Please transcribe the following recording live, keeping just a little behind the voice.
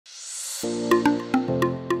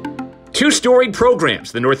Two storied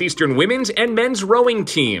programs, the Northeastern women's and men's rowing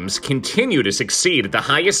teams, continue to succeed at the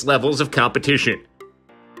highest levels of competition.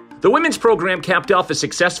 The women's program capped off a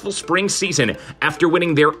successful spring season after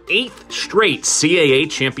winning their 8th straight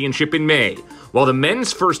CAA championship in May, while the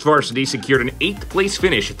men's first varsity secured an 8th place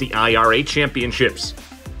finish at the IRA championships.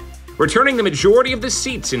 Returning the majority of the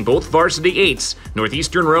seats in both varsity 8s,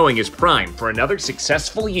 Northeastern Rowing is primed for another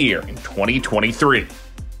successful year in 2023.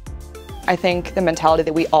 I think the mentality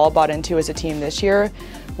that we all bought into as a team this year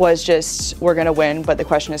was just, we're going to win, but the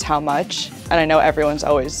question is how much. And I know everyone's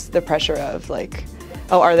always the pressure of like,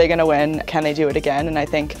 oh, are they going to win? Can they do it again? And I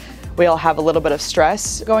think we all have a little bit of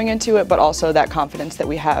stress going into it, but also that confidence that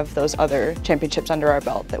we have those other championships under our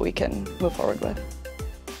belt that we can move forward with.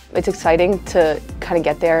 It's exciting to kind of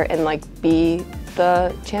get there and like be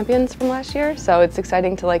the champions from last year. So it's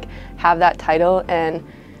exciting to like have that title and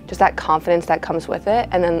just that confidence that comes with it,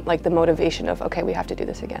 and then like the motivation of, okay, we have to do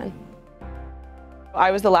this again.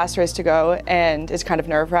 I was the last race to go, and it's kind of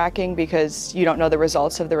nerve-wracking because you don't know the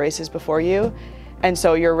results of the races before you. And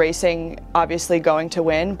so you're racing, obviously going to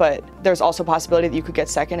win, but there's also a possibility that you could get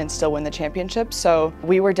second and still win the championship. So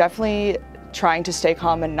we were definitely trying to stay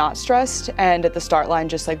calm and not stressed, and at the start line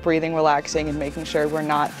just like breathing, relaxing, and making sure we're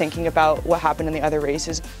not thinking about what happened in the other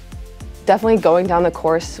races. Definitely going down the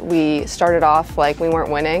course, we started off like we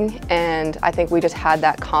weren't winning, and I think we just had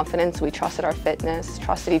that confidence. We trusted our fitness,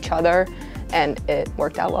 trusted each other, and it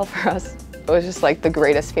worked out well for us. It was just like the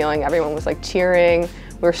greatest feeling. Everyone was like cheering.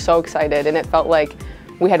 We were so excited, and it felt like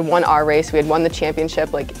we had won our race. We had won the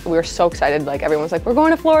championship. Like we were so excited. Like everyone was like, we're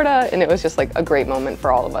going to Florida, and it was just like a great moment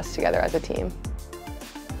for all of us together as a team.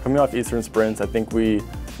 Coming off Eastern Sprints, I think we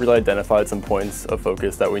really identified some points of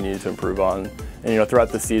focus that we needed to improve on. And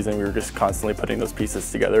throughout the season, we were just constantly putting those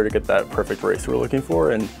pieces together to get that perfect race we were looking for.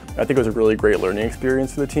 And I think it was a really great learning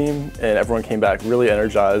experience for the team. And everyone came back really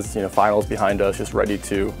energized, finals behind us, just ready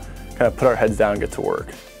to kind of put our heads down and get to work.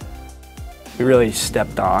 We really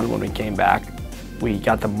stepped on when we came back. We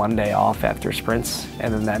got the Monday off after sprints,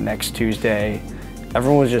 and then that next Tuesday,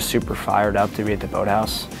 everyone was just super fired up to be at the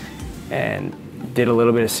boathouse, and did a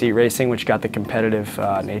little bit of seat racing, which got the competitive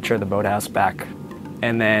nature of the boathouse back.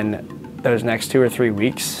 And then those next 2 or 3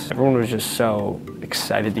 weeks, everyone was just so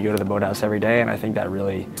excited to go to the boathouse every day, and I think that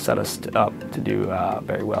really set us up to do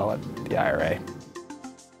very well at the IRA.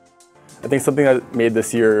 I think something that made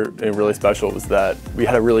this year really special was that we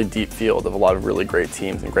had a really deep field of a lot of really great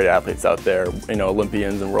teams and great athletes out there,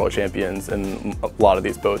 Olympians and world champions in a lot of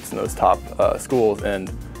these boats in those top schools.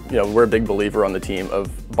 And we're a big believer on the team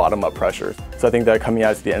of bottom-up pressure. So I think that coming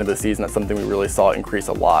out to the end of the season, that's something we really saw increase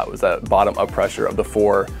a lot, was that bottom-up pressure of the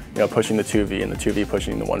 4, pushing the 2V and the 2V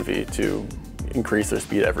pushing the 1V to increase their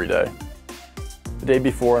speed every day. The day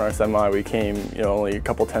before in our semi, we came only a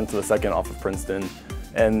couple tenths of a second off of Princeton.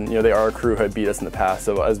 And they are a crew who had beat us in the past.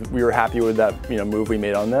 So as we were happy with that move we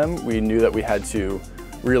made on them, we knew that we had to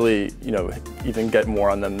really even get more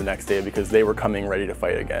on them the next day, because they were coming ready to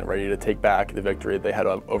fight again, ready to take back the victory they had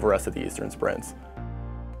over us at the Eastern Sprints.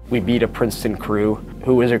 We beat a Princeton crew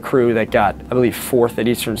who was a crew that got, I believe, 4th at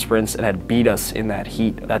Eastern Sprints and had beat us in that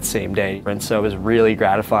heat that same day. And so it was really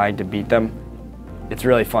gratifying to beat them. It's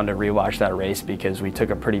really fun to rewatch that race because we took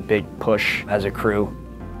a pretty big push as a crew.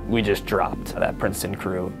 We just dropped that Princeton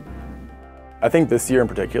crew. I think this year in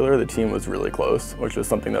particular, the team was really close, which was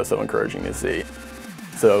something that was so encouraging to see.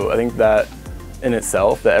 So I think that in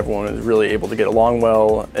itself, that everyone was really able to get along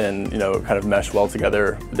well and kind of mesh well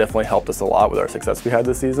together, definitely helped us a lot with our success we had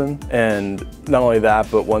this season. And not only that,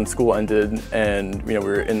 but when school ended and we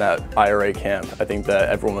were in that IRA camp, I think that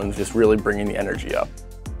everyone was just really bringing the energy up.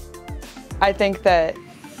 I think that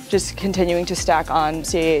just continuing to stack on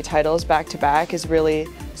CAA titles back to back is really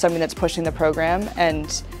something that's pushing the program,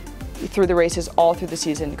 and through the races all through the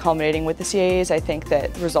season, culminating with the CAAs, I think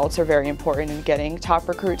that results are very important in getting top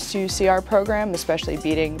recruits to see our program, especially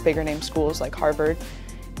beating bigger name schools like Harvard.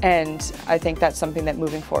 And I think that's something that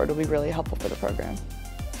moving forward will be really helpful for the program.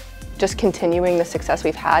 Just continuing the success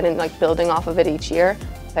we've had and like building off of it each year.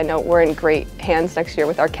 I know we're in great hands next year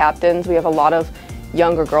with our captains. We have a lot of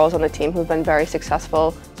younger girls on the team who've been very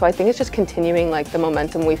successful. So I think it's just continuing like the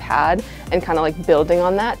momentum we've had and kind of like building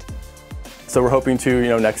on that. So we're hoping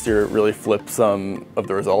to, next year really flip some of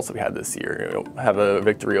the results that we had this year. Have a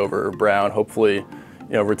victory over Brown, hopefully,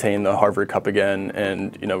 retain the Harvard Cup again,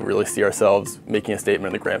 and really see ourselves making a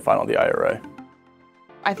statement in the grand final of the IRA.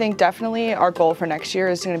 I think definitely our goal for next year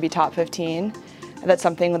is going to be top 15. That's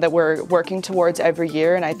something that we're working towards every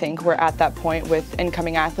year, and I think we're at that point with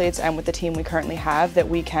incoming athletes and with the team we currently have that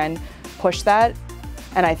we can push that.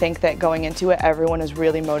 And I think that going into it, everyone is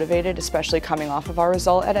really motivated, especially coming off of our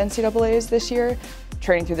result at NCAAs this year.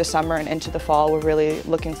 Training through the summer and into the fall, we're really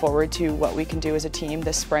looking forward to what we can do as a team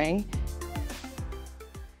this spring